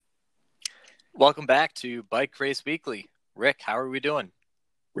Welcome back to Bike Race Weekly. Rick, how are we doing?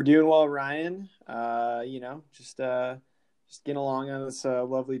 We're doing well, Ryan. Just getting along on this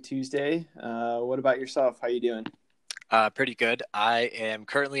lovely Tuesday. What about yourself? How you doing? Pretty good. I am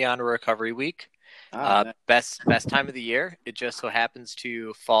currently on a recovery week. Nice. Best time of the year. It just so happens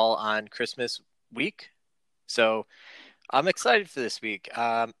to fall on Christmas week, so I'm excited for this week.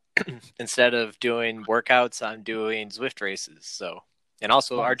 Instead of doing workouts, I'm doing Zwift races. And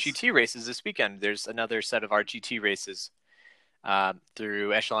also Nice. RGT races this weekend. There's another set of RGT races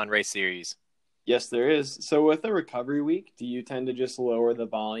through Echelon Race Series. Yes, there is. So with a recovery week, do you tend to just lower the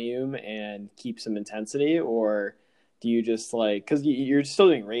volume and keep some intensity, or do you just because you're still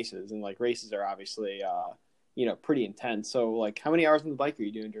doing races and races are obviously pretty intense. So how many hours on the bike are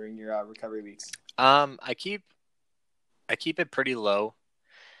you doing during your recovery weeks? I keep it pretty low.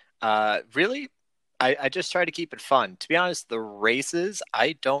 Really, I just try to keep it fun. To be honest, the races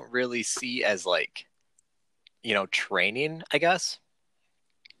I don't really see as training, I guess.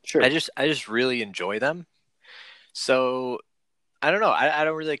 Sure. I just really enjoy them. So I don't know. I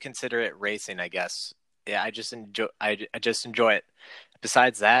don't really consider it racing, I guess. Yeah, I just enjoy it.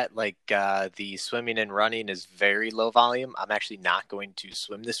 Besides that, the swimming and running is very low volume. I'm actually not going to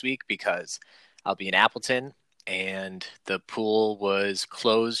swim this week because I'll be in Appleton and the pool was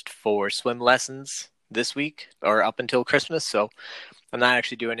closed for swim lessons this week or up until Christmas. So I'm not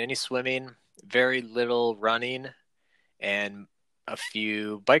actually doing any swimming, very little running, and a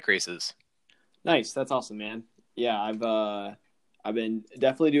few bike races. Nice. That's awesome, man. Yeah, I've been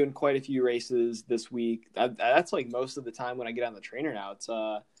definitely doing quite a few races this week. That's most of the time when I get on the trainer now.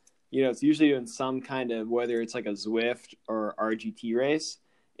 It's usually doing some kind of, whether it's like a Zwift or RGT race.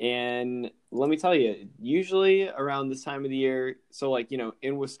 And let me tell you, usually around this time of the year, so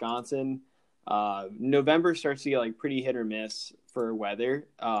in Wisconsin, November starts to get pretty hit or miss for weather.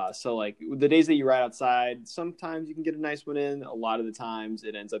 So the days that you ride outside, sometimes you can get a nice one in. A lot of the times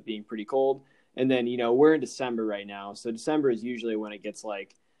it ends up being pretty cold. And then, we're in December right now. So December is usually when it gets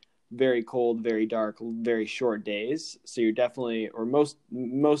very cold, very dark, very short days. So you're definitely, or most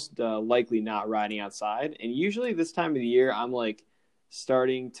likely not riding outside. And usually this time of the year, I'm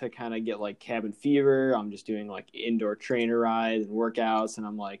starting to kind of get cabin fever. I'm just doing indoor trainer rides and workouts. And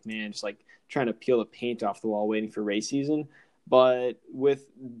I'm man, just trying to peel the paint off the wall, waiting for race season. But with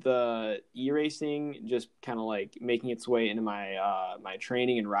the e-racing just kind of making its way into my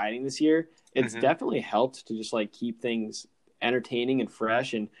training and riding this year, it's Mm-hmm. definitely helped to just keep things entertaining and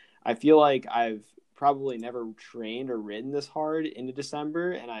fresh. And I feel like I've probably never trained or ridden this hard into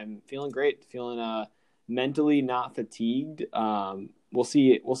December, and I'm feeling great, feeling mentally not fatigued. We'll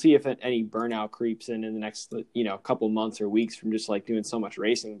see if any burnout creeps in the next couple months or weeks from just doing so much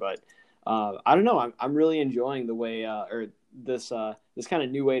racing. But I don't know. I'm really enjoying the way or this kind of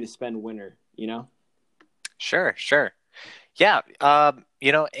new way to spend winter. Sure, sure. Yeah, in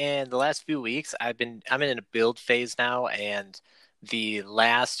the last few weeks, I'm in a build phase now, and the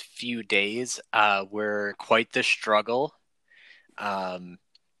last few days were quite the struggle. Um,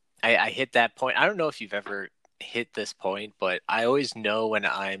 I hit that point. I don't know if you've ever hit this point, but I always know when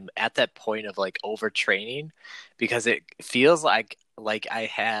I'm at that point of overtraining because it feels like I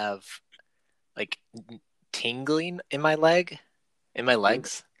have like tingling in my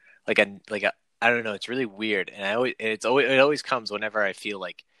legs, like a I don't know. It's really weird, and it always comes whenever I feel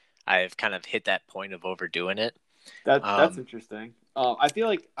like I've kind of hit that point of overdoing it. That's Um, interesting. I feel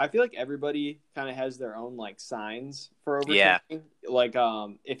like everybody kind of has their own signs for yeah,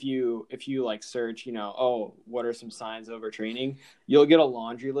 overtraining. If you search, oh, what are some signs of overtraining? You'll get a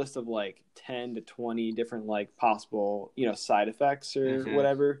laundry list of 10 to 20 different possible side effects or hmm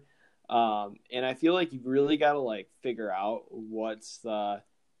whatever. And I feel like you've really got to figure out what's a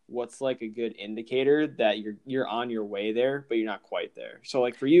good indicator that you're on your way there, but you're not quite there. So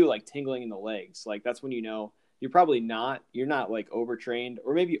for you, tingling in the legs, that's when you're not overtrained,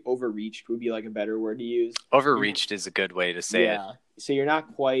 or maybe overreached would be a better word to use. You're, overreached is a good way to say it. yeah. So you're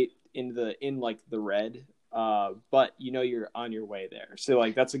not quite in the red, but you're on your way there. So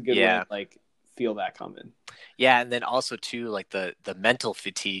that's a good way Yeah, to feel that coming. yeah, and then also too the mental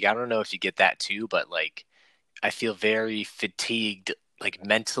fatigue. I don't know if you get that too, but I feel very fatigued,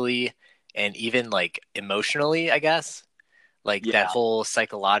 mentally and even emotionally, I guess. Like that Yeah. whole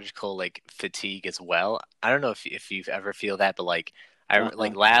psychological fatigue as well. I don't know if you've ever feel that, but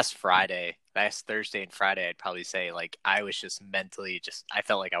Uh-huh. last Thursday and Friday, I'd probably say I was just mentally just I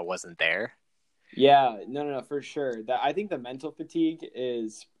felt like I wasn't there. Yeah, no, for sure. That I think the mental fatigue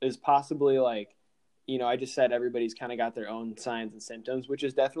is possibly I just said everybody's kind of got their own signs and symptoms, which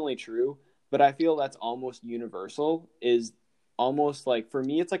is definitely true. But I feel that's almost universal. Is almost like, for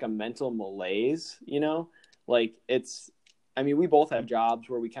me, it's like a mental malaise, like I mean, we both have jobs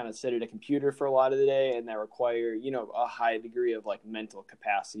where we kind of sit at a computer for a lot of the day, and that require, a high degree of like mental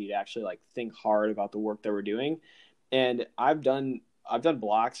capacity to actually like think hard about the work that we're doing. And I've done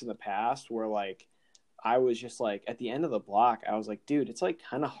blocks in the past where like I was just like, at the end of the block, I was like, dude, it's like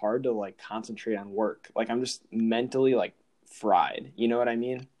kind of hard to like concentrate on work. Like I'm just mentally like fried. You know what I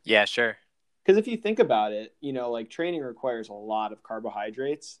mean? Yeah, sure. Because if you think about it, like training requires a lot of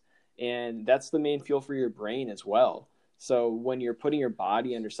carbohydrates, and that's the main fuel for your brain as well. So when you're putting your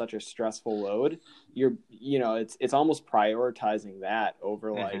body under such a stressful load, it's almost prioritizing that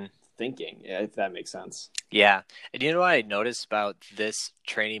over like thinking, if that makes sense. Yeah. And you know what I noticed about this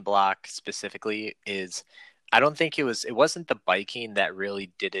training block specifically is I don't think it wasn't the biking that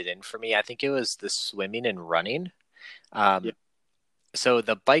really did it in for me. I think it was the swimming and running. Yeah. Um, so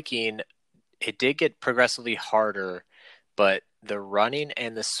the biking, it did get progressively harder, but the running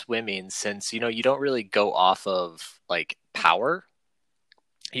and the swimming, since you don't really go off of like power,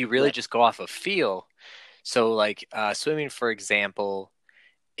 you really Right. just go off of feel. So like swimming, for example,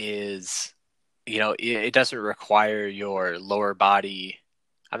 is it doesn't require your lower body.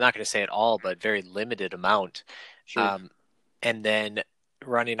 I'm not going to say at all, but very limited amount. Sure. Um, and then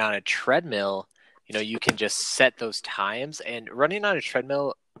running on a treadmill, you can just set those times. And running on a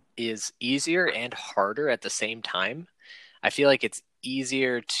treadmill is easier and harder at the same time. I feel like it's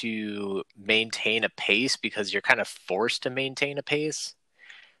easier to maintain a pace because you're kind of forced to maintain a pace.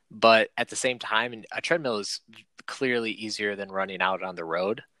 But at the same time, a treadmill is clearly easier than running out on the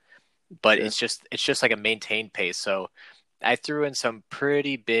road. But Sure. it's just like a maintained pace. So I threw in some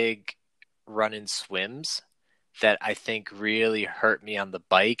pretty big run and swims that I think really hurt me on the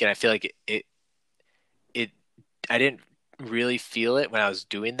bike, and I feel like it I didn't really feel it when I was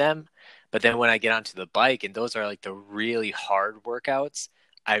doing them, but then when I get onto the bike, and those are like the really hard workouts,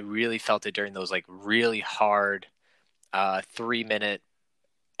 I really felt it during those like really hard 3 minute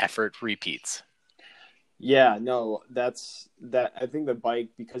effort repeats. Yeah, no, that's that. I think the bike,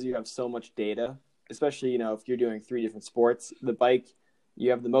 because you have so much data, especially, if you're doing three different sports, the bike, you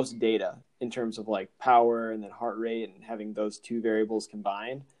have the most data in terms of like power and then heart rate and having those two variables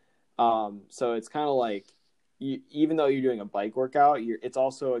combined. So it's kind of like, even though you're doing a bike workout, it's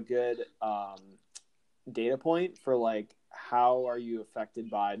also a good data point for like how are you affected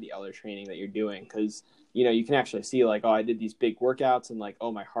by the other training that you're doing, because you can actually see like, oh, I did these big workouts and like,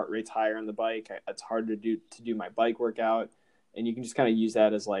 oh, my heart rate's higher on the bike, it's harder to do my bike workout, and you can just kind of use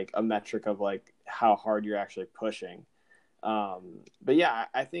that as like a metric of like how hard you're actually pushing. But yeah,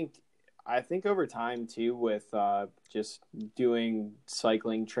 I think over time too, with just doing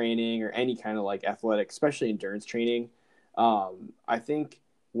cycling training or any kind of like athletic, especially endurance training, I think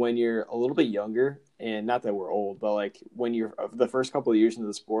when you're a little bit younger, and not that we're old, but like when you're the first couple of years into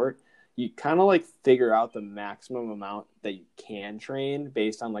the sport, you kind of like figure out the maximum amount that you can train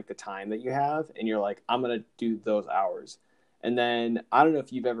based on like the time that you have, and you're like, I'm gonna do those hours. And then I don't know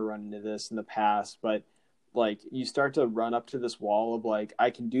if you've ever run into this in the past, but like you start to run up to this wall of like, I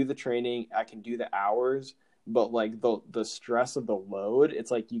can do the training, I can do the hours, but like the stress of the load,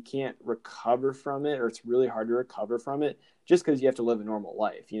 it's like you can't recover from it, or it's really hard to recover from it, just because you have to live a normal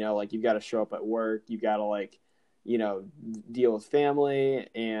life. Like you've got to show up at work, you've got to like, deal with family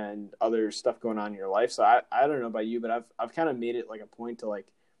and other stuff going on in your life. So I don't know about you, but I've kind of made it like a point to like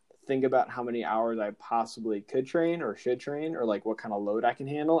think about how many hours I possibly could train or should train, or like what kind of load I can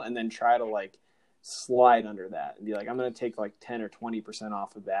handle, and then try to like slide under that and be like, I'm going to take like 10 or 20%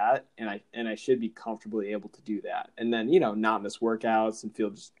 off of that, and I should be comfortably able to do that, and then not miss workouts and feel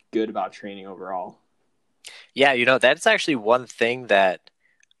just good about training overall. Yeah, that's actually one thing that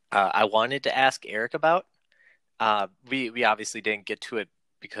I wanted to ask Eric about. We obviously didn't get to it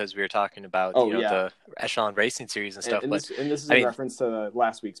because we were talking about Oh yeah. the Echelon Racing Series and stuff. and But this is I in mean, reference to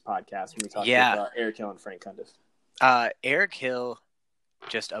last week's podcast when we talked with yeah, Eric Hill and Frank Cundiff. Eric Hill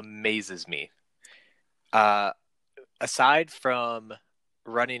just amazes me. Uh, Aside from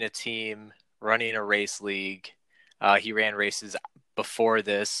running a team, running a race league, he ran races before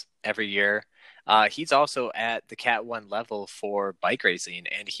this every year. He's also at the Cat 1 level for bike racing,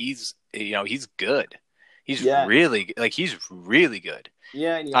 and he's good. Yeah. He's really good.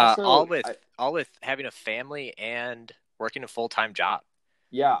 Yeah, and he All also with having a family and working a full-time job.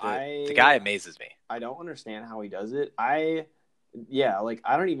 yeah, The guy amazes me. I don't understand how he does it. Like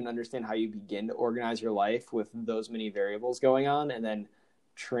I don't even understand how you begin to organize your life with those many variables going on and then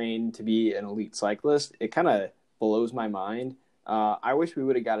train to be an elite cyclist. It kind of blows my mind. I wish we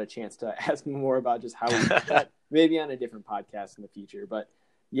would have got a chance to ask him more about just how he did that, maybe on a different podcast in the future. But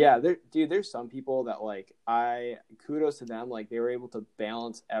Yeah, there's some people that like I kudos to them, like they were able to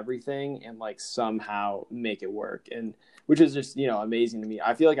balance everything and like somehow make it work, and which is just, amazing to me.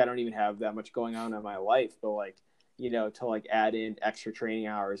 I feel like I don't even have that much going on in my life, but like, to like add in extra training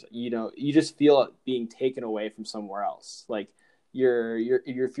hours, you just feel it being taken away from somewhere else. Like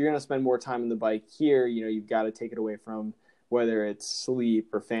if you're gonna spend more time on the bike here, you've got to take it away from whether it's sleep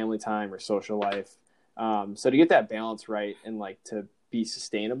or family time or social life. So to get that balance right and like to be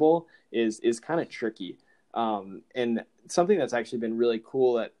sustainable is kind of tricky. And something that's actually been really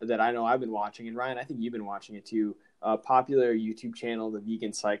cool that I know I've been watching, and Ryan, I think you've been watching it too. A popular YouTube channel, The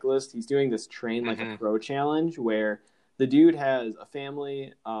Vegan Cyclist. He's doing this train like a pro challenge where the dude has a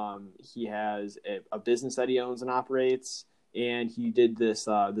family. He has a business that he owns and operates, and he did this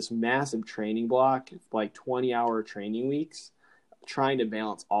massive training block, like 20-hour training weeks, trying to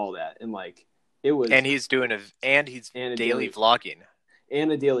balance all that. And like it was, and he's daily vlogging,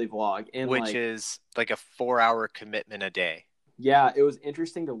 and a daily vlog, and which like is like a 4-hour commitment a day. yeah, it was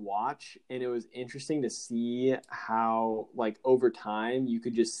interesting to watch, and it was interesting to see how like over time you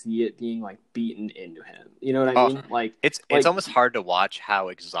could just see it being like beaten into him. You know what I mean? Like it's almost hard to watch how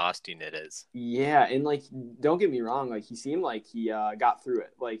exhausting it is. Yeah, and like don't get me wrong, like he seemed like he got through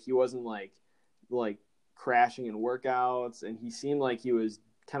it. Like he wasn't like crashing in workouts, and he seemed like he was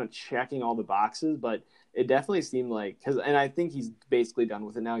kind of checking all the boxes, but it definitely seemed like and I think he's basically done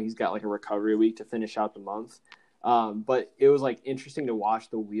with it now. He's got like a recovery week to finish out the month. But it was like interesting to watch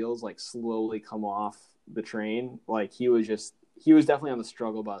the wheels like slowly come off the train. Like he was definitely on the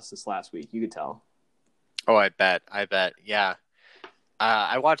struggle bus this last week. You could tell. Oh, I bet. Yeah.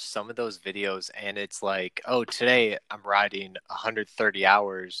 I watched some of those videos, and it's like, oh, today I'm riding 130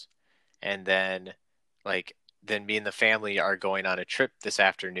 hours, and then me and the family are going on a trip this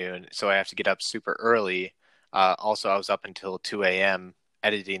afternoon, so I have to get up super early. Also, I was up until 2 a.m.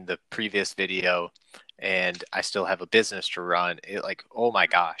 editing the previous video, and I still have a business to run. Oh my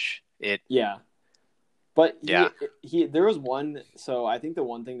gosh. Yeah. But Yeah. there was one. So I think the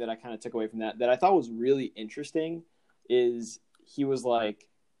one thing that I kind of took away from that I thought was really interesting is he was like,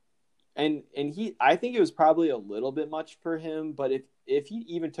 and I think it was probably a little bit much for him, but if he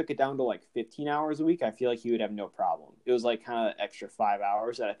even took it down to like 15 hours a week, I feel like he would have no problem. It was like kind of extra 5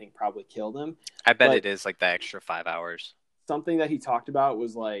 hours that I think probably killed him. I bet it is like the extra 5 hours. Something that he talked about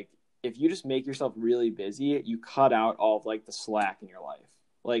was like, if you just make yourself really busy, you cut out all of like the slack in your life.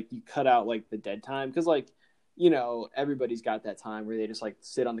 Like you cut out like the dead time, because like, everybody's got that time where they just like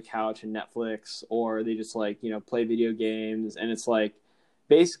sit on the couch and Netflix, or they just like, play video games. And it's like,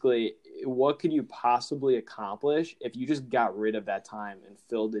 basically, what could you possibly accomplish if you just got rid of that time and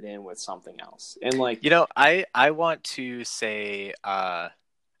filled it in with something else? And like, I want to say, I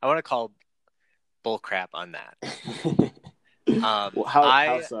want to call bull crap on that. Well,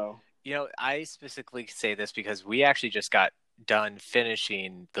 how so? I specifically say this because we actually just got done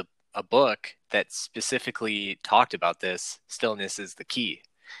finishing a book that specifically talked about this. Stillness is the key.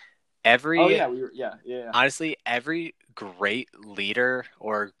 Honestly, every great leader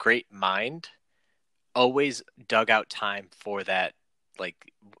or great mind always dug out time for that,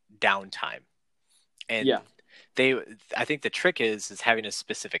 like, downtime. And I think the trick is having a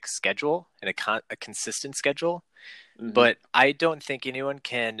specific schedule and a consistent schedule. Mm-hmm. But I don't think anyone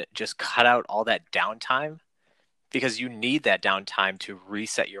can just cut out all that downtime, because you need that downtime to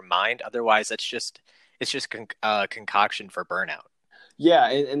reset your mind. Otherwise, it's just concoction for burnout. Yeah,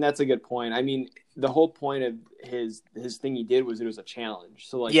 and that's a good point. I mean, the whole point of his thing he did was it was a challenge.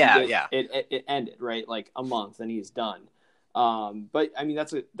 So like it ended, right? Like a month and he's done. But I mean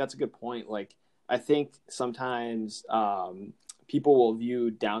that's a good point. Like I think sometimes people will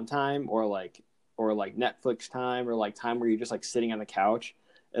view downtime or like Netflix time or like time where you're just like sitting on the couch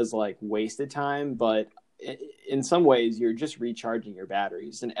as like wasted time, but in some ways you're just recharging your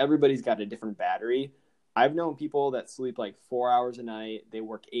batteries, and everybody's got a different battery. I've known people that sleep like 4 hours a night, they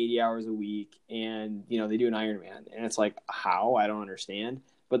work 80 hours a week, and they do an Ironman, and it's like, how? I don't understand.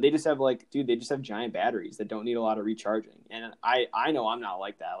 But they just have they just have giant batteries that don't need a lot of recharging. And I know I'm not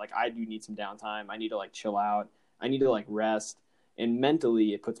like that. Like I do need some downtime. I need to like chill out. I need to like rest, and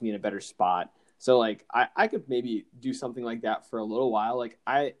mentally it puts me in a better spot. So like I could maybe do something like that for a little while. Like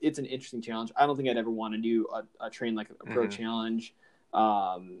it's an interesting challenge. I don't think I'd ever want to do a train like a pro challenge.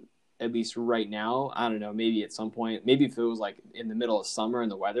 At least right now. I don't know. Maybe at some point. Maybe if it was like in the middle of summer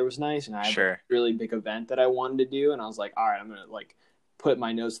and the weather was nice, and I had a really big event that I wanted to do, and I was like, all right, I'm gonna like put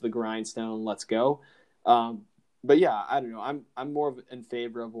my nose to the grindstone. Let's go. But yeah, I don't know. I'm more in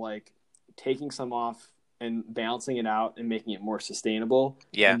favor of like taking some off and balancing it out and making it more sustainable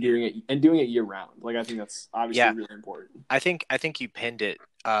Yeah. and doing it year round. Like, I think that's obviously Yeah. really important. I think you pinned it.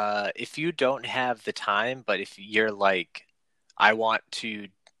 If you don't have the time, but if you're like, I want to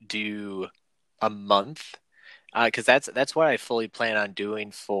do a month, because that's what I fully plan on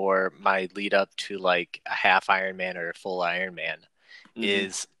doing for my lead up to like a half Ironman or a full Ironman, Mm-hmm.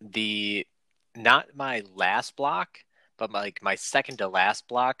 is the not my last block, but my second to last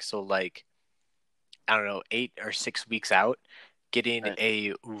block. So like, I don't know, 8 or 6 weeks out, getting Right.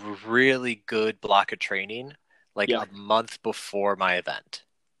 a really good block of training like Yep. a month before my event.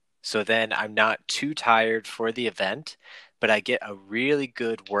 So then I'm not too tired for the event, but I get a really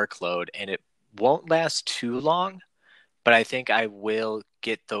good workload and it won't last too long, but I think I will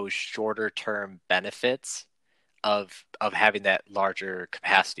get those shorter term benefits of having that larger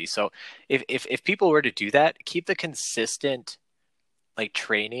capacity. So if people were to do that, keep the consistent like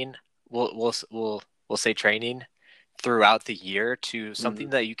training, we'll say training throughout the year to Mm-hmm. something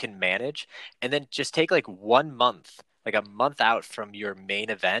that you can manage, and then just take like 1 month, like a month out from your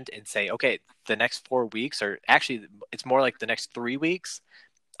main event and say, okay, the next 4 weeks, or actually it's more like the next 3 weeks,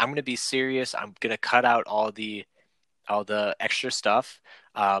 I'm going to be serious. I'm going to cut out all the extra stuff.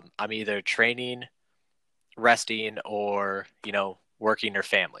 I'm either training, resting, or working or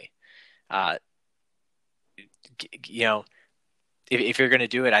family. Uh, you know, if you're going to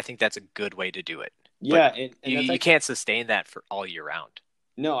do it, I think that's a good way to do it. But Yeah, and you, that's you actually can't sustain that for all year round.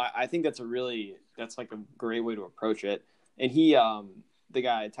 no, I think that's like a great way to approach it. And the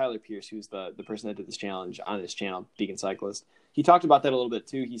guy Tyler Pierce, who's the person that did this challenge on his channel, Beacon Cyclist, he talked about that a little bit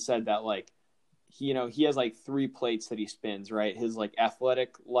too. He said that like he has like three plates that he spins, right? His like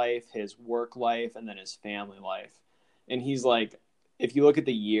athletic life, his work life, and then his family life. And he's like, if you look at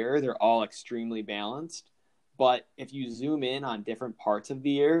the year, they're all extremely balanced. But if you zoom in on different parts of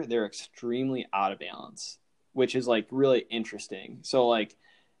the year, they're extremely out of balance, which is like really interesting. So like,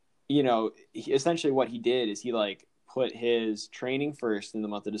 essentially what he did is he like put his training first in the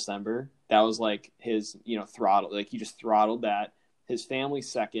month of December. That was like his, throttle. Like he just throttled that. His family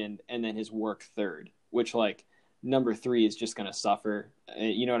second, and then his work third. Which like number three is just gonna suffer.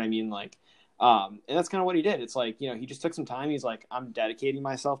 You know what I mean? Like, and that's kind of what he did. It's like he just took some time. He's like, I'm dedicating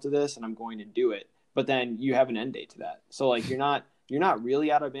myself to this, and I'm going to do it. But then you have an end date to that. So like you're not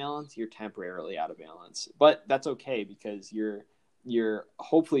really out of balance. You're temporarily out of balance, but that's okay because you're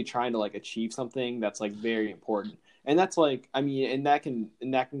hopefully trying to like achieve something that's like very important. And that's like, I mean, and that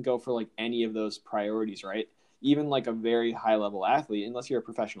can go for like any of those priorities, right? Even like a very high level athlete, unless you're a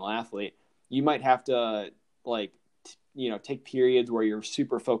professional athlete, you might have to like take periods where you're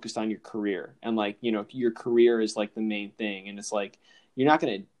super focused on your career, and like your career is like the main thing, and it's like you're not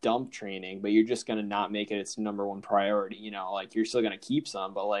going to dump training, but you're just going to not make it its number one priority. Like you're still going to keep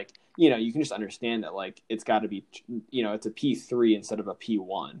some, but like you can just understand that like it's got to be it's a P3 instead of a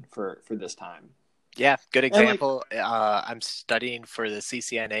P1 for this time. Yeah, good And like example. I'm studying for the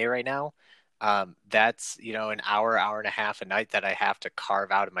CCNA right now. That's an hour and a half a night that I have to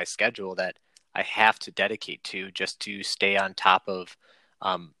carve out of my schedule that I have to dedicate to just to stay on top of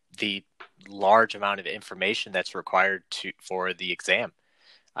the large amount of information that's required for the exam.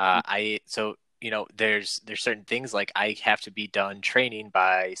 I so there's certain things like I have to be done training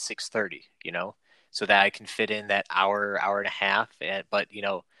by 6:30, so that I can fit in that hour and a half. But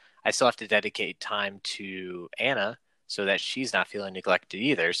I still have to dedicate time to Anna so that she's not feeling neglected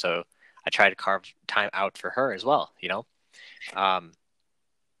either. So I try to carve time out for her as well. Um,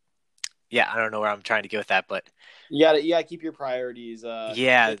 yeah, I don't know where I'm trying to go with that, but you gotta keep your priorities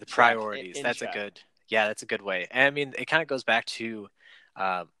yeah, in the check. priorities. In check. That's a good way. And I mean, it kind of goes back to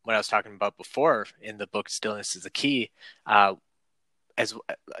what I was talking about before in the book, Stillness is the Key. As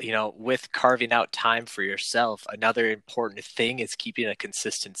with carving out time for yourself, another important thing is keeping a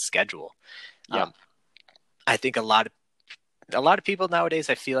consistent schedule. Yeah. Um, I think a lot of people nowadays,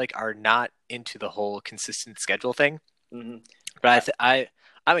 I feel like, are not into the whole consistent schedule thing. Hmm. But I'm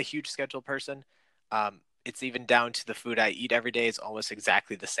a huge schedule person. It's even down to the food I eat every day is almost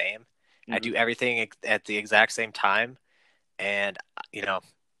exactly the same. I Hmm. do everything at the exact same time, and you know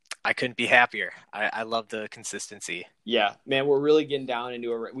I couldn't be happier. I love the consistency. Yeah, man, we're really getting down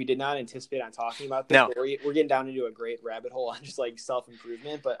into we did not anticipate on talking about this, No, but we're getting down into a great rabbit hole on just like self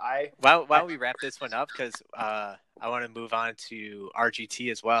improvement. But why I don't we wrap this one up because I want to move on to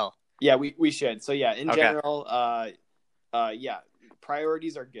RGT as well. yeah, we should. So yeah, in Okay. general, yeah,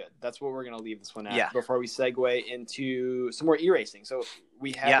 priorities are good. That's what we're gonna leave this one Yeah. at before we segue into some more e-racing. So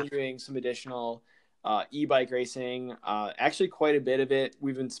we have Yeah. been doing some additional e-bike racing. Actually, quite a bit of it.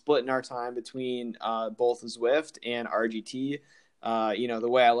 We've been splitting our time between both Zwift and RGT. The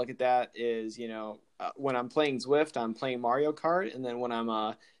way I look at that is, when I'm playing Zwift, I'm playing Mario Kart, and then when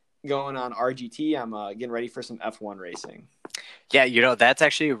I'm going on RGT, I'm getting ready for some F1 racing. Yeah, that's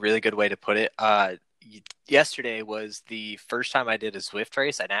actually a really good way to put it. Yesterday was the first time I did a Zwift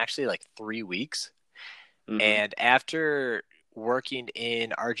race in actually like 3 weeks. Mm-hmm. And after working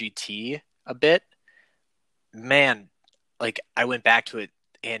in RGT a bit, man, like I went back to it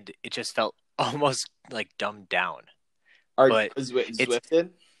and it just felt almost like dumbed down. But it's Zwifted?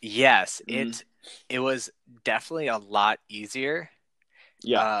 yes, Mm-hmm. it was definitely a lot easier.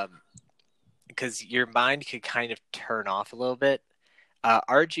 Yeah. Because your mind could kind of turn off a little bit.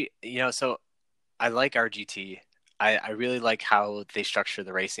 So I like RGT. I really like how they structure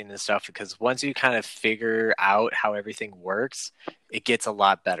the racing and stuff because once you kind of figure out how everything works, it gets a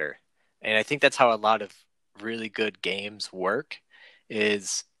lot better. And I think that's how a lot of really good games work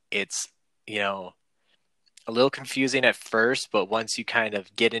is it's, you know, a little confusing at first, but once you kind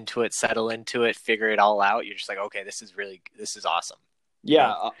of get into it, settle into it, figure it all out, you're just like, okay, this is awesome. You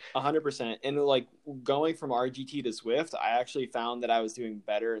know? Yeah, 100%. And like going from RGT to Zwift, I actually found that I was doing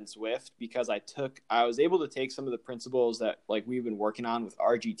better in Zwift because I was able to take some of the principles that like we've been working on with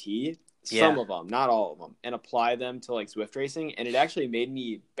RGT, some Yeah. of them, not all of them, and apply them to like Zwift racing, and it actually made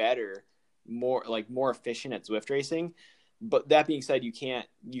me better, more efficient at Zwift racing. But that being said, you can't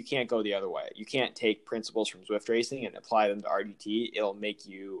go the other way. You can't take principles from Zwift racing and apply them to RGT. It'll make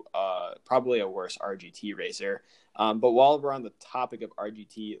you probably a worse RGT racer. But while we're on the topic of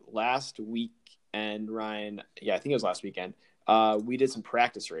RGT, last weekend, Ryan, yeah, I think it was last weekend, we did some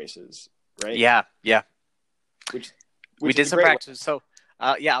practice races, right? Yeah. Which We which is did a some great way. practice. So,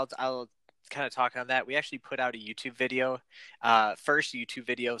 I'll kind of talk on that. We actually put out a YouTube video, first YouTube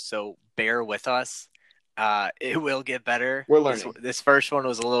video. So bear with us. It will get better. We're This learning. this first one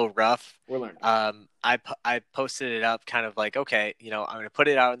was a little rough. We're learning. I posted it up, kind of like, okay, I'm going to put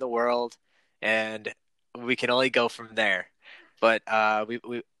it out in the world, and we can only go from there. But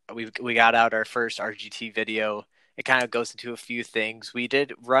we got out our first RGT video. It kind of goes into a few things. We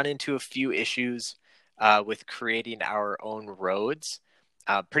did run into a few issues with creating our own roads.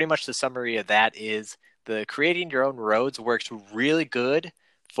 Pretty much the summary of that is the creating your own roads works really good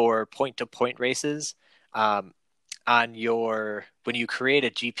for point to point races. Um, when you create a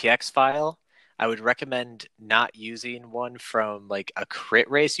GPX file, I would recommend not using one from like a crit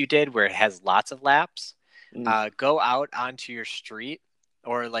race you did where it has lots of laps. Mm. Go out onto your street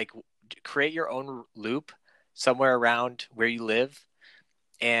or like create your own loop somewhere around where you live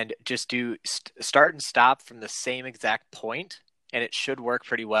and just do start and stop from the same exact point, and it should work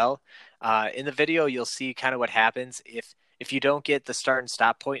pretty well. In the video, you'll see kind of what happens if you don't get the start and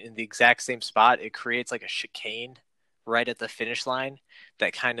stop point in the exact same spot. It creates like a chicane right at the finish line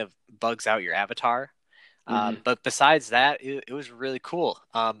that kind of bugs out your avatar. Mm-hmm. But besides that, it was really cool.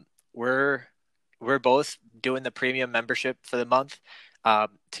 We're both doing the premium membership for the month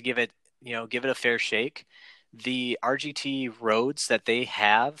to give it a fair shake. The RGT roads that they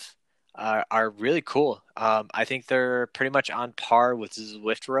have are really cool. I think they're pretty much on par with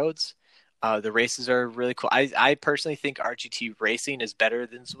Zwift roads. The races are really cool. I personally think RGT racing is better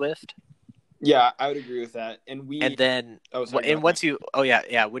than Zwift. Yeah, I would agree with that. And And then, oh, sorry, go and ahead, Ryan. once you, oh yeah,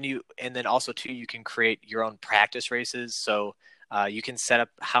 and then also too, you can create your own practice races. So you can set up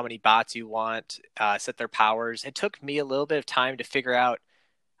how many bots you want, set their powers. It took me a little bit of time to figure out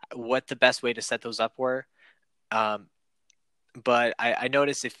what the best way to set those up were. Um, but I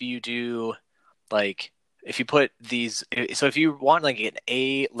noticed if you do like if you put these, so if you want like an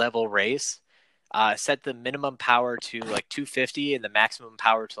A level race, set the minimum power to like 250 and the maximum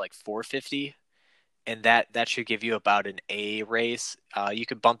power to like 450, and that should give you about an A race. You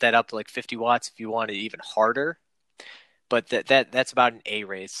could bump that up to like 50 watts if you want it even harder, but that's about an A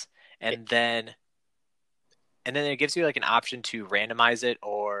race. And then it gives you like an option to randomize it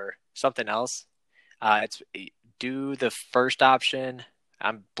or something else. It's do the first option.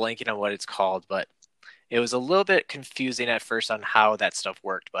 I'm blanking on what it's called, but it was a little bit confusing at first on how that stuff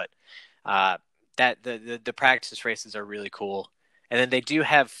worked. But that the practice races are really cool. And then they do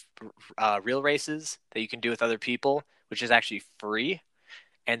have real races that you can do with other people, which is actually free.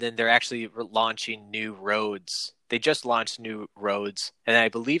 And then they're actually launching new roads. They just launched new roads, and I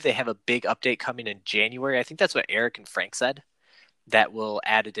believe they have a big update coming in January. I think that's what Eric and Frank said. That will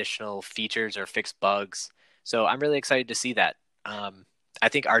add additional features or fix bugs. So I'm really excited to see that. I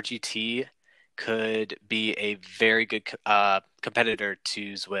think RGT could be a very good competitor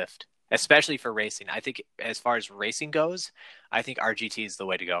to Zwift, especially for racing. I think as far as racing goes, I think RGT is the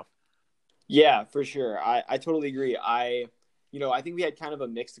way to go. Yeah, for sure. I totally agree. I think we had kind of a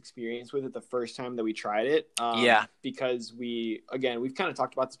mixed experience with it the first time that we tried it. Yeah. Because we've kind of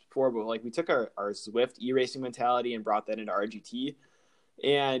talked about this before, but like we took our Zwift e-racing mentality and brought that into RGT.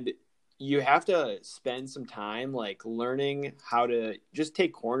 And you have to spend some time like learning how to just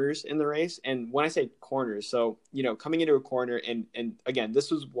take corners in the race. And when I say corners, so, coming into a corner and again,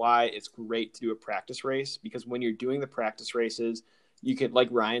 this is why it's great to do a practice race, because when you're doing the practice races, you can, like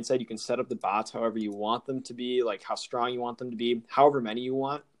Ryan said, you can set up the bots however you want them to be, like how strong you want them to be, however many you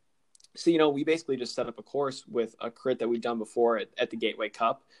want. So, we basically just set up a course with a crit that we've done before at the Gateway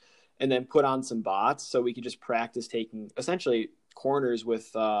Cup, and then put on some bots so we could just practice taking essentially corners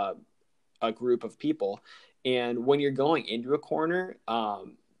with a group of people. And when you're going into a corner,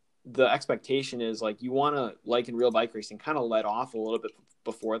 the expectation is like you want to, like in real bike racing, kind of let off a little bit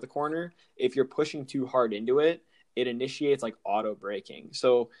before the corner. If you're pushing too hard into it, it initiates like auto braking.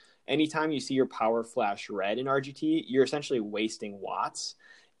 So anytime you see your power flash red in RGT, you're essentially wasting watts.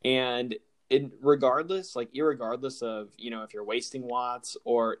 And irregardless of, if you're wasting watts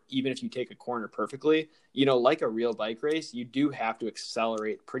or even if you take a corner perfectly, like a real bike race, you do have to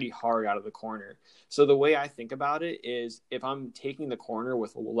accelerate pretty hard out of the corner. So the way I think about it is if I'm taking the corner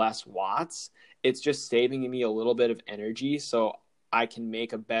with less watts, it's just saving me a little bit of energy so I can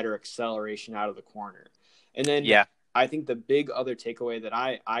make a better acceleration out of the corner. And then Yeah. I think the big other takeaway that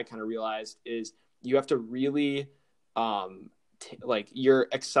I kind of realized is you have to really like your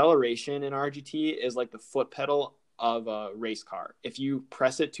acceleration in RGT is like the foot pedal of a race car. If you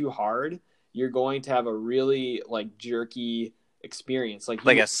press it too hard, you're going to have a really like jerky experience. Like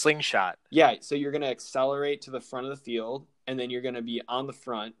a slingshot. Yeah. So you're going to accelerate to the front of the field and then you're going to be on the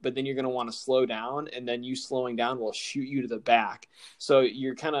front, but then you're going to want to slow down, and then you slowing down will shoot you to the back. So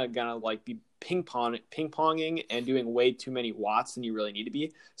you're kind of going to like be ping-ponging and doing way too many watts than you really need to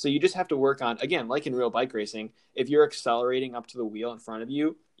be. So you just have to work on, again, like in real bike racing, if you're accelerating up to the wheel in front of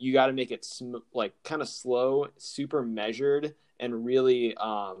you, you got to make it like kind of slow, super measured, and really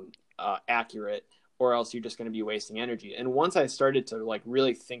accurate, or else you're just going to be wasting energy. And once I started to like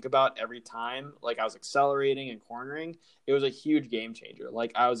really think about every time like I was accelerating and cornering, it was a huge game changer.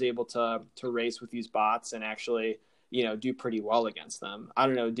 Like I was able to race with these bots and actually do pretty well against them. I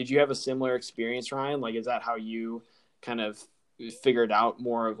don't know. Did you have a similar experience, Ryan? Like, is that how you kind of figured out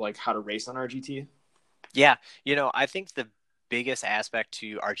more of like how to race on RGT? Yeah. I think the biggest aspect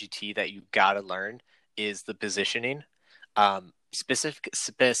to RGT that you got to learn is the positioning.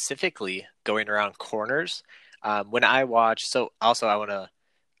 Specifically going around corners. When I watch, so also I want to,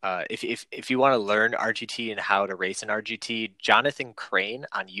 if you want to learn RGT and how to race in RGT, Jonathan Crane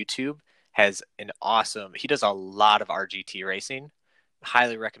on YouTube has he does a lot of RGT racing.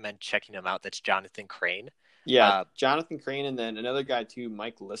 Highly recommend checking him out. That's Jonathan Crane. Yeah, Jonathan Crane, and then another guy too,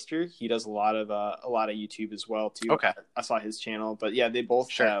 Mike Lister. He does a lot of YouTube as well too. Okay, I saw his channel, but yeah, they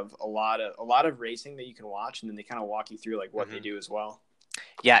both have a lot of racing that you can watch, and then they kind of walk you through like what they do as well.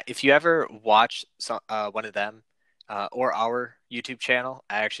 Yeah, if you ever watch one of them or our YouTube channel,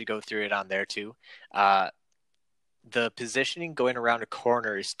 I actually go through it on there too. The positioning going around a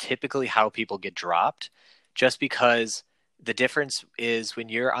corner is typically how people get dropped, just because the difference is when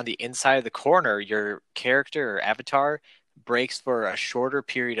you're on the inside of the corner, your character or avatar breaks for a shorter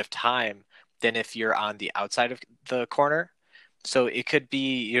period of time than if you're on the outside of the corner. So it could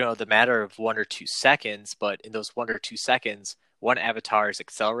be, the matter of 1 or 2 seconds, but in those 1 or 2 seconds, one avatar is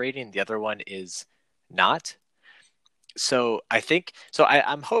accelerating, the other one is not. So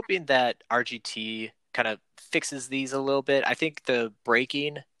I'm hoping that RGT kind of fixes these a little bit. I think the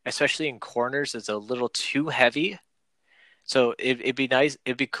braking, especially in corners, is a little too heavy. So it'd be nice.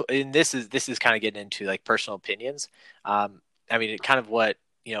 It'd be cool. And this is kind of getting into like personal opinions. I mean, kind of what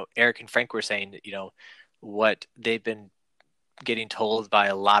Eric and Frank were saying. What they've been getting told by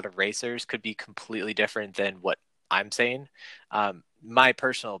a lot of racers could be completely different than what I'm saying. My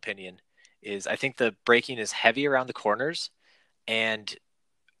personal opinion is I think the braking is heavy around the corners, and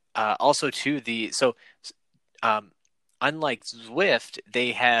also too unlike Zwift,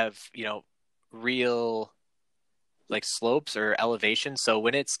 they have real like slopes or elevation. So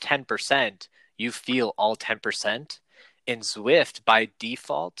when it's 10%, you feel all 10%. In Zwift, by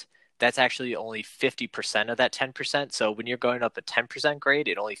default, that's actually only 50% of that 10%. So when you're going up a 10% grade,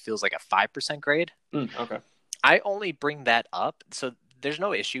 it only feels like a 5% grade. Okay. I only bring that up, so there's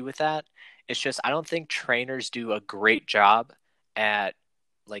no issue with that. It's just I don't think trainers do a great job at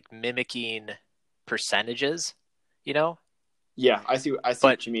like mimicking percentages, Yeah, I see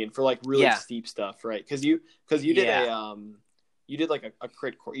what you mean for like really steep stuff, right? Because you did you did like a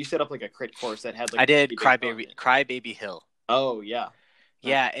crit course. You set up like a crit course that had like I did Crybaby Hill. Oh yeah.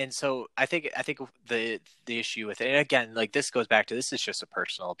 Yeah, and so I think the issue with it, and again, like this goes back to, this is just a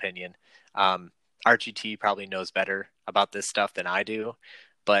personal opinion. Um, RGT probably knows better about this stuff than I do,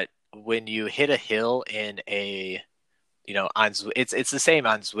 but when you hit a hill in a, it's the same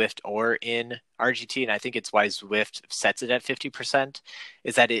on Zwift or in RGT, and I think it's why Zwift sets it at 50%,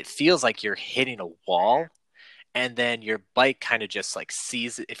 is that it feels like you're hitting a wall, and then your bike kind of just like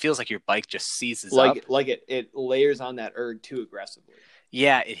it feels like your bike just seizes up. Like it layers on that erg too aggressively.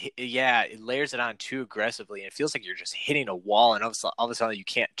 Yeah, it layers it on too aggressively, and it feels like you're just hitting a wall, and all of a sudden you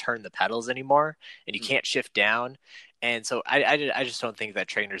can't turn the pedals anymore, and you Mm. can't shift down, and so I just don't think that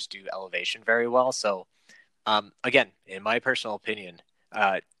trainers do elevation very well. So again, in my personal opinion,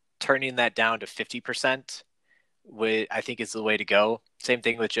 turning that down to 50% I think is the way to go. Same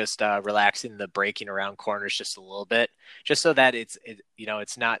thing with just relaxing the braking around corners just a little bit, just so that it's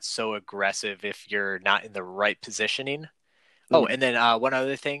not so aggressive if you're not in the right positioning. Oh, Mm. and then one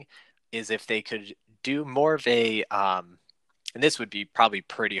other thing is if they could do more of a, and this would be probably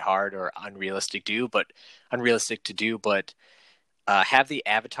pretty hard or unrealistic to do, but have the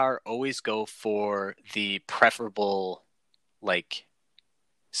avatar always go for the preferable like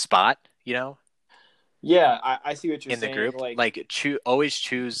spot, Yeah, I see what you're in the saying. group. Like always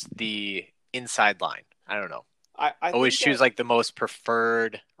choose the inside line. I don't know. I Always think choose that like the most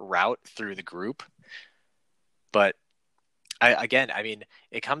preferred route through the group. But I mean,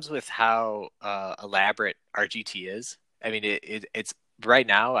 it comes with how elaborate RGT is. I mean, it's right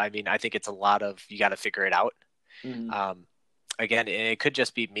now. I mean, I think it's a lot of, you got to figure it out. mhm. Um, Again, and it could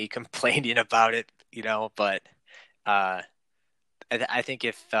just be me complaining about it, but uh, I think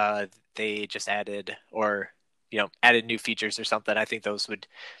if they just added, or added new features or something, I think those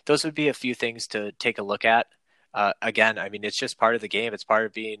would be a few things to take a look at. Again, I mean, it's just part of the game. It's part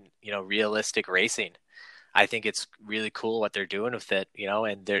of being realistic racing. I think it's really cool what they're doing with it,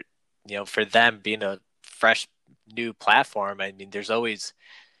 and they're, for them being a fresh new platform, I mean, there's always,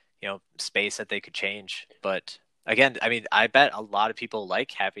 space that they could change. But again, I mean, I bet a lot of people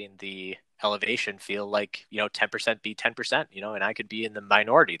like having the elevation feel like, 10% be 10%, and I could be in the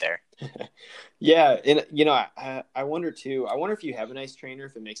minority there. Yeah, and I wonder too. I wonder if you have a nice trainer,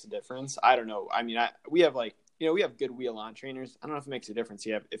 if it makes a difference. I don't know. I mean, we have like we have good wheel on trainers. I don't know if it makes a difference.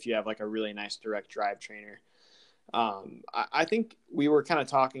 If you have like a really nice direct drive trainer. I think we were kind of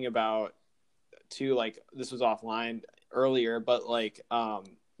talking about too, like this was offline earlier, but like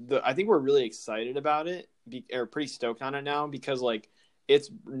I think we're really excited about it, or pretty stoked on it now, because like it's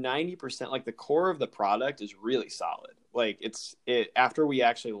 90%, like the core of the product is really solid. Like it after we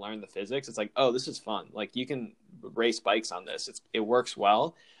actually learn the physics, it's like, oh, this is fun. Like you can race bikes on this. It works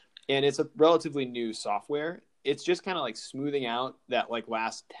well, and it's a relatively new software. It's just kind of like smoothing out that like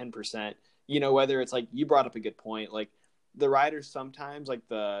last 10%. Whether it's like, you brought up a good point, like the riders sometimes, like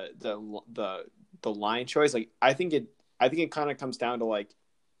the line choice, like I think it kind of comes down to like,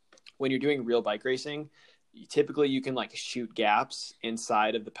 when you're doing real bike racing, typically you can like shoot gaps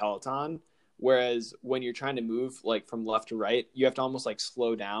inside of the peloton, whereas when you're trying to move like from left to right, you have to almost like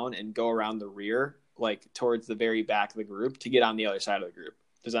slow down and go around the rear, like towards the very back of the group, to get on the other side of the group.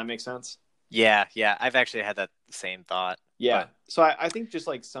 Does that make sense? Yeah, I've actually had that same thought, Yeah. but So I think just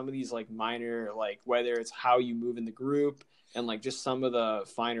like some of these like minor, like whether it's how you move in the group and like just some of the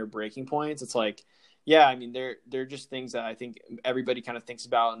finer breaking points, it's like, yeah, I mean, they're just things that I think everybody kind of thinks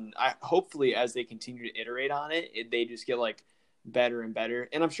about, and hopefully as they continue to iterate on they just get like better and better.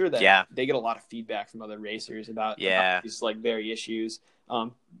 And I'm sure that yeah, they get a lot of feedback from other racers about yeah, these like very issues.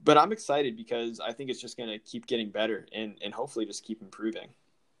 But I'm excited because I think it's just going to keep getting better and hopefully just keep improving.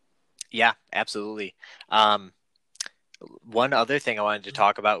 yeah, absolutely. Um, One other thing I wanted to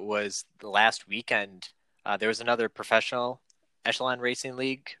talk about was the last weekend. There was another professional Echelon Racing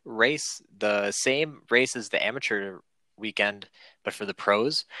League race, the same race as the amateur weekend, but for the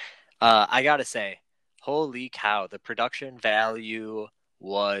pros. I gotta say, holy cow, the production value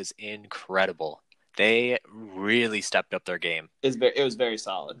was incredible. They really stepped up their game. It was very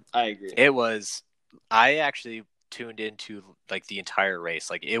solid. I agree. It was, I actually tuned into like the entire race.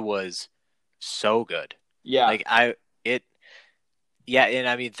 Like it was so good. Yeah. Like it, yeah, and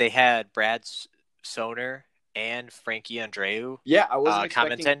I mean they had Brad Soner and Frankie Andreu Yeah,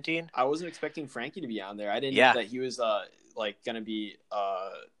 commentating. I wasn't expecting Frankie to be on there. I didn't know Yeah, that he was like gonna be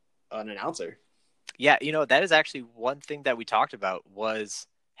an announcer. yeah, that is actually one thing that we talked about, was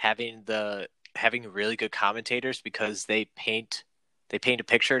having really good commentators, because they paint a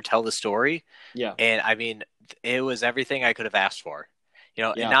picture, tell the story, Yeah. and I mean it was everything I could have asked for.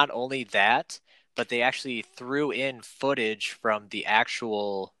 And Yeah. not only that, but they actually threw in footage from the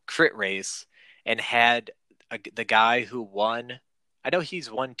actual crit race, and had the guy who won I know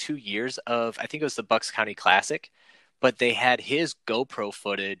he's won 2 years of, I think it was the Bucks County Classic, but they had his GoPro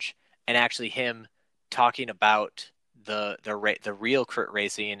footage and actually him talking about the real crit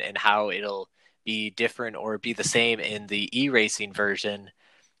racing and how it'll be different or be the same in the e-racing version.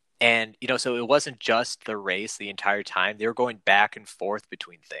 And so it wasn't just the race the entire time. They were going back and forth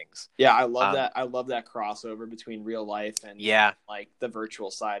between things. Yeah, I love Um, that. I love that crossover between real life and yeah, like the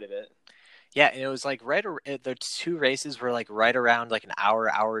virtual side of it. yeah, and it was like the two races were like right around like an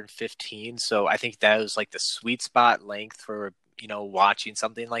hour and 15. So I think that was like the sweet spot length for watching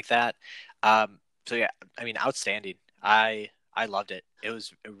something like that. So yeah, I mean, outstanding. I loved it. It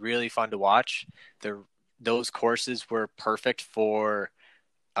was really fun to watch. The those courses were perfect for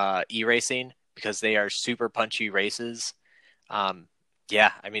e-racing because they are super punchy races. Um,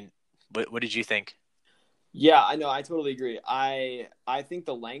 yeah, I mean, what did you think? Yeah, I know. I totally agree. I think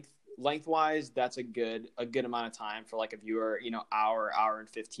the lengthwise, that's a good amount of time for like a viewer. Hour and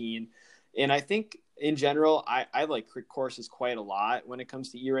 15. And I think in general, I like crit courses quite a lot when it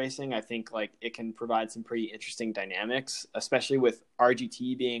comes to e-racing. I think like it can provide some pretty interesting dynamics, especially with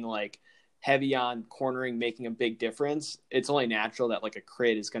RGT being like heavy on cornering, making a big difference. It's only natural that like a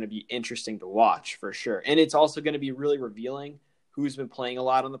crit is going to be interesting to watch for sure, and it's also going to be really revealing who's been playing a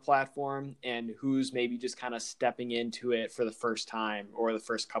lot on the platform and who's maybe just kind of stepping into it for the first time or the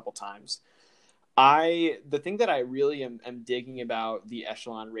first couple times. The thing that I really am digging about the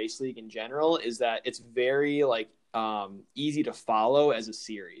Echelon Race League in general is that it's very like easy to follow as a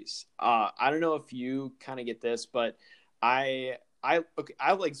series. I don't know if you kind of get this, but I I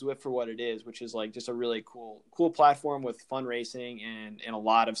like Zwift for what it is, which is like just a really cool platform with fun racing and a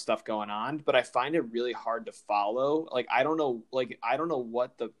lot of stuff going on. But I find it really hard to follow. I don't know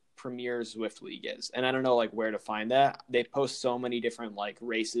what the premier Zwift league is, and I don't know like where to find that. They post so many different like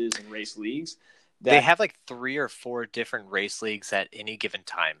races and race leagues They that have like 3 or 4 different race leagues at any given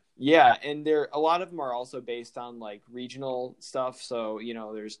time. yeah, and there a lot of them are also based on like regional stuff. So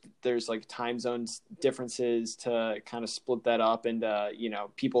there's like time zones differences to kind of split that up, and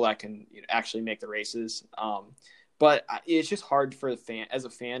people that can actually make the races. But it's just hard for the fan as a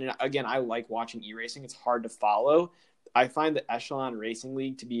fan. And again, I like watching e-racing. It's hard to follow. I find the Echelon Racing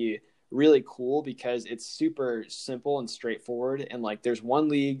League to be really cool because it's super simple and straightforward. And like, there's one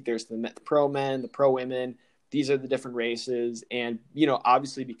league, there's the pro men, the pro women. These are the different races, and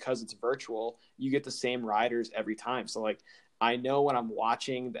obviously because it's virtual, you get the same riders every time. So like, I know when I'm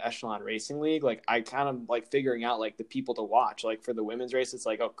watching the Echelon Racing League, like I kind of like figuring out like the people to watch. Like for the women's race, it's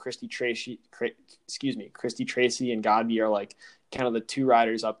like, oh, Christy Tracy and Godby are like kind of the two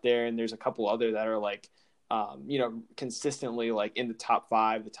riders up there, and there's a couple other that are like consistently like in the top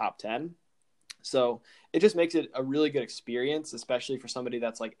 5, the top 10. So it just makes it a really good experience, especially for somebody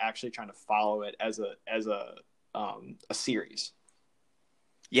that's like actually trying to follow it as a series.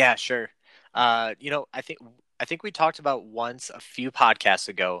 Yeah, sure. I think we talked about once a few podcasts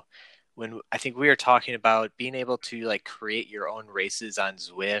ago when I think we were talking about being able to like create your own races on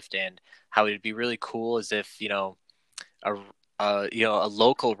Zwift and how it'd be really cool as if a a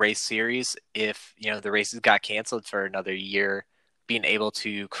local race series, if the races got canceled for another year, being able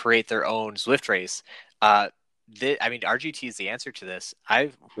to create their own Zwift race. Uh, I mean, RGT is the answer to this.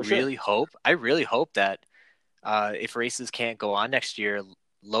 For sure. I really hope that if races can't go on next year,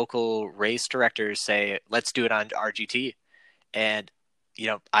 local race directors say, let's do it on RGT. And,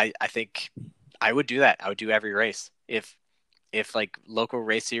 I think I would do that. I would do every race. If like local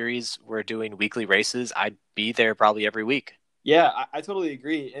race series were doing weekly races, I'd be there probably every week. Yeah, I totally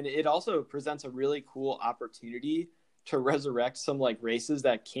agree. And it also presents a really cool opportunity to resurrect some like races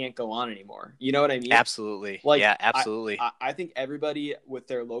that can't go on anymore. You know what I mean? Absolutely. Like Yeah, absolutely. I think everybody with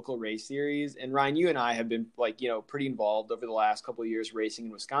their local race series, and Ryan, you and I have been like, pretty involved over the last couple of years racing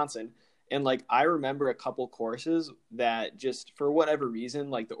in Wisconsin. And like I remember a couple courses that just for whatever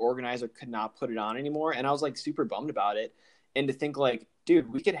reason, like the organizer could not put it on anymore. And I was like super bummed about it. And to think like,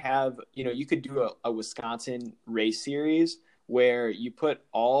 dude, we could have, you could do a Wisconsin race series where you put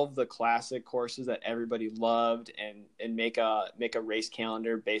all of the classic courses that everybody loved and make a race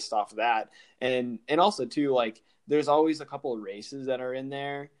calendar based off of that. And also too, like there's always a couple of races that are in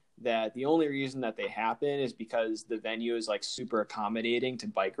there that the only reason that they happen is because the venue is like super accommodating to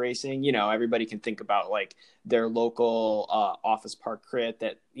bike racing. Everybody can think about like their local office park crit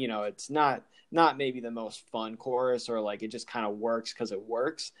that it's not maybe the most fun course, or like it just kind of works because it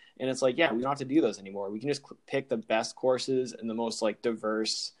works. And it's like, yeah, we don't have to do those anymore. We can just pick the best courses and the most like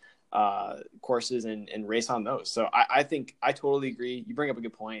diverse courses and race on those. So I think I totally agree. You bring up a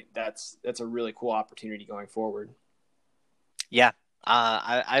good point. That's a really cool opportunity going forward. Yeah.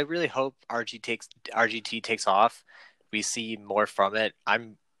 I really hope RGT takes off. we see more from it.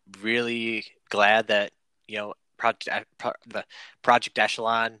 I'm really glad that, you know, the Project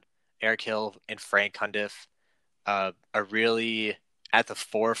Echelon, Eric Hill, and Frank Cundiff are really at the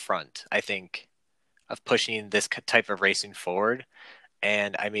forefront, I think, of pushing this type of racing forward.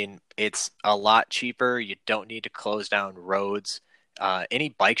 And I mean, it's a lot cheaper. You don't need to close down roads. Any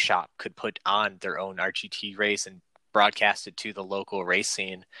bike shop could put on their own RGT race and broadcast it to the local race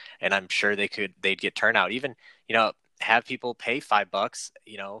scene, and I'm sure they'd get turnout. Even, you know, have people pay $5,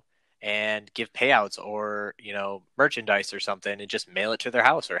 you know, and give payouts or, you know, merchandise or something, and just mail it to their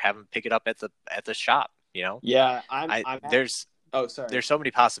house or have them pick it up at the shop. You know, Yeah, I I'm there's oh, sorry. there's so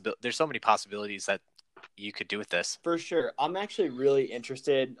many possibilities that you could do with this. For sure. I'm actually really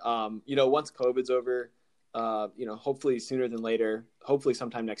interested. You know, once COVID's over, you know, hopefully sooner than later, hopefully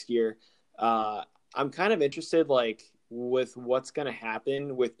sometime next year, I'm kind of interested, like, with what's going to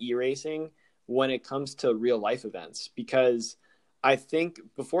happen with e-racing when it comes to real life events, because I think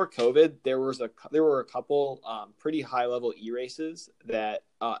before COVID, there were a couple pretty high level e-races that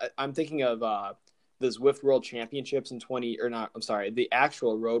I'm thinking of the Zwift World Championships in 20 or not, I'm sorry, the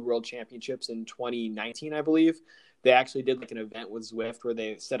actual Road World Championships in 2019, I believe. They actually did like an event with Zwift where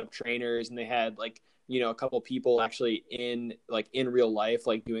they set up trainers and they had like, you know, a couple people actually in real life,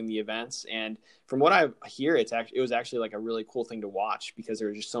 like doing the events. And from what I hear, it was actually like a really cool thing to watch because there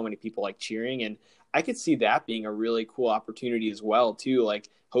were just so many people like cheering. And I could see that being a really cool opportunity as well, too, like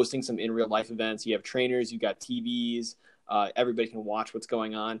hosting some in real life events. You have trainers, you got TVs, everybody can watch what's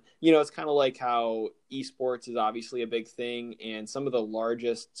going on. You know, it's kind of like how esports is obviously a big thing, and some of the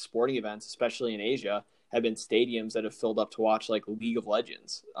largest sporting events, especially in Asia, have been stadiums that have filled up to watch like League of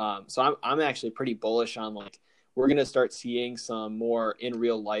Legends. So I'm actually pretty bullish on like we're gonna start seeing some more in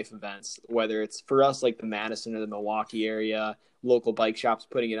real life events, whether it's for us like the Madison or the Milwaukee area, local bike shops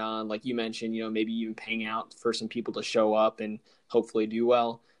putting it on, like you mentioned, you know, maybe even paying out for some people to show up and hopefully do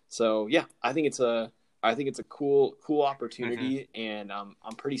well. So yeah, I think it's a cool Mm-hmm. opportunity, and I'm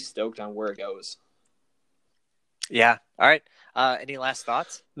pretty stoked on where it goes. Yeah. All right. Any last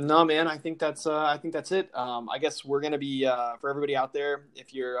thoughts? No, man, I think that's it. I guess we're gonna be for everybody out there,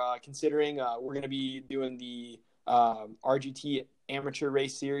 if you're considering, we're gonna be doing the RGT Amateur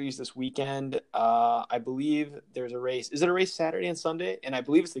Race Series this weekend. I believe there's a race. Is it a race Saturday and Sunday? And I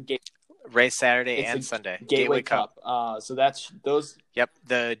believe Race Saturday it's and the Sunday. Gateway Gateway Cup. Cup. So that's those Yep.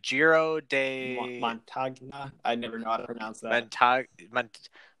 The Giro de Montagna. I never know how to pronounce that. Montag Mont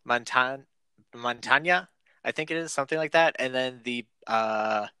Montan Montagna, I think it is something like that. And then the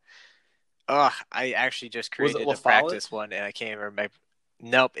oh, I actually just Was it created La a Follette? practice one and I can't remember.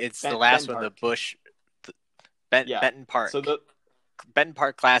 Nope, it's the last Benton one, the Park. Bush Yeah. Benton So Park. the Benton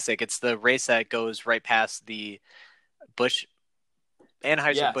Park Classic. It's the race that goes right past the Bush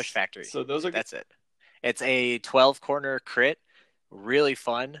Anheuser Busch yes. factory. So those are That's it. It's a 12 corner crit, really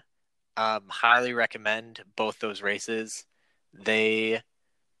fun. Highly recommend both those races. They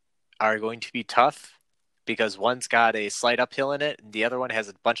are going to be tough because one's got a slight uphill in it and the other one has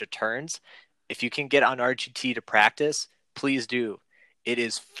a bunch of turns. If you can get on RGT to practice, please do. It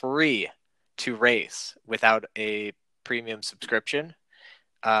is free to race without a premium subscription,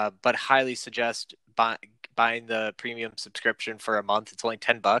 but highly suggest buying the premium subscription for a month. It's only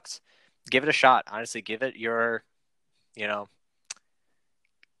 $10. Give it a shot. Honestly, give it your, you know,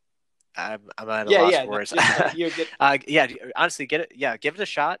 I'm at a yeah, loss yeah. for No, words. just you get Yeah, honestly, get it. Yeah, give it a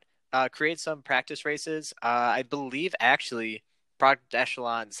shot. Create some practice races. I believe actually, Project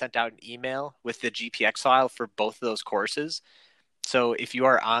Echelon sent out an email with the GPX file for both of those courses. So if you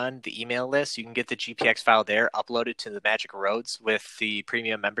are on the email list, you can get the GPX file there, upload it to the Magic Roads with the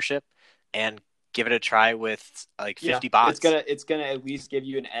premium membership, and give it a try with like yeah. 50 bots. It's gonna at least give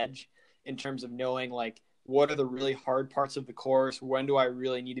you an edge in terms of knowing like what are the really hard parts of the course. When do I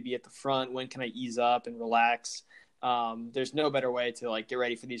really need to be at the front? When can I ease up and relax? There's no better way to like get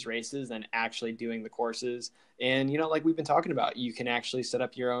ready for these races than actually doing the courses. And you know, like we've been talking about, you can actually set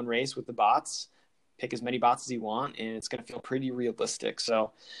up your own race with the bots, pick as many bots as you want, and it's going to feel pretty realistic.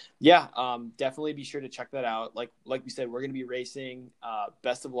 So, yeah, definitely be sure to check that out. Like we said, we're going to be racing.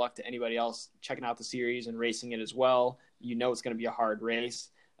 Best of luck to anybody else checking out the series and racing it as well. You know it's going to be a hard race,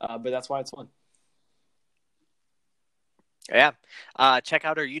 but that's why it's fun. Yeah. Check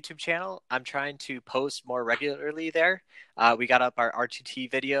out our YouTube channel. I'm trying to post more regularly there. We got up our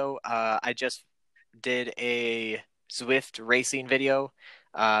R2T video. I just did a Zwift racing video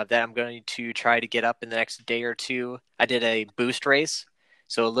that I'm going to try to get up in the next day or two. I did a boost race,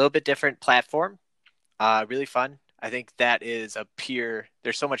 so a little bit different platform. Really fun. I think that is a pure.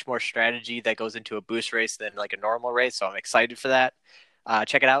 There's so much more strategy that goes into a boost race than like a normal race, so I'm excited for that.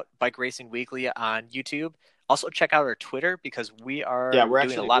 Check it out, Bike Racing Weekly on YouTube. Also check out our Twitter because we Yeah, are we're doing a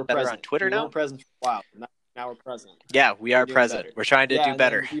actually lot we're better present. on Twitter We now. weren't present for a while. Now we're present. Yeah, we We're are doing present. better. We're trying to do and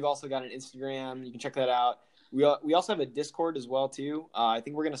better. then we've also got an Instagram. You can check that out. We also have a Discord as well too. I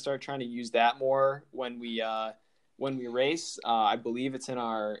think we're gonna start trying to use that more when we race. I believe it's in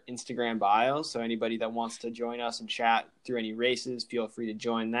our Instagram bio. So anybody that wants to join us and chat through any races, feel free to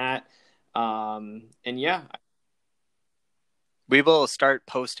join that. And yeah, We will start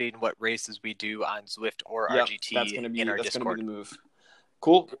posting what races we do on Zwift or yep, RGT in our that's gonna be Discord. the move.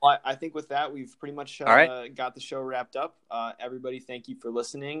 Cool. Well, I think with that, we've pretty much All right. got the show wrapped up. Everybody, thank you for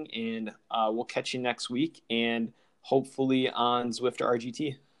listening, and we'll catch you next week, and hopefully on Zwift or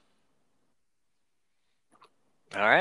RGT. All right.